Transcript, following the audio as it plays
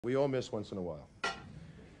We all miss once in a while.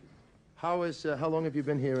 How long have you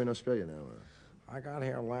been here in Australia now? I got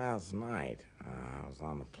here last night. I was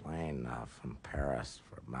on the plane from Paris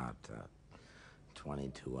for about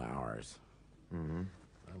 22 hours. Mm-hmm.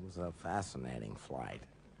 It was a fascinating flight.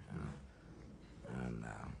 And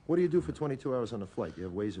what do you do for 22 hours on a flight? You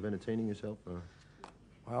have ways of entertaining yourself?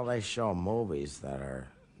 well, they show movies that are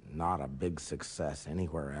not a big success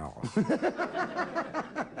anywhere else.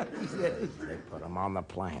 They put them on the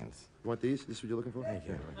planes. You want these? This is what you're looking for? Thank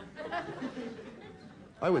you.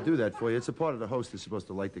 I would do that for you. It's a part of the host is supposed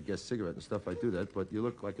to light the guest cigarette and stuff. I do that, but you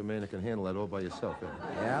look like a man that can handle that all by yourself.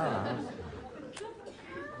 Yeah.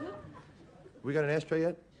 We got an ashtray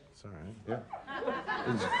yet? It's all right. Yeah.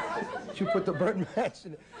 Did you put the burnt match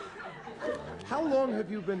in it? How long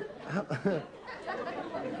have you been...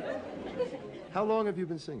 How long have you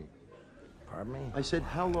been singing? Pardon me? I said,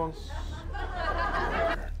 how long...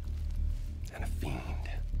 And a fiend.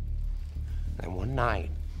 And one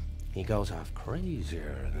night, he goes off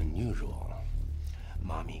crazier than usual.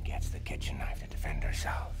 Mommy gets the kitchen knife to defend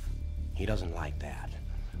herself. He doesn't like that.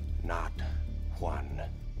 Not one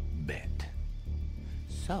bit.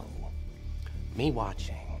 So, me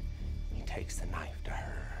watching, he takes the knife to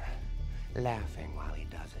her, laughing while he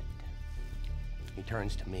does it. He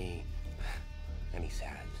turns to me, and he says,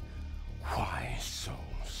 "Why so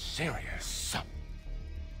serious?"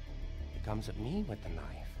 He comes at me with the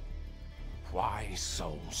knife. "Why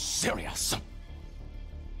so serious?"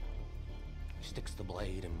 He sticks the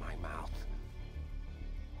blade in my mouth.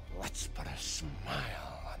 Let's put a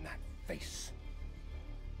smile on that face.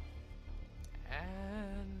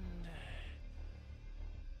 And...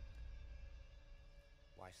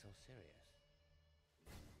 why so serious?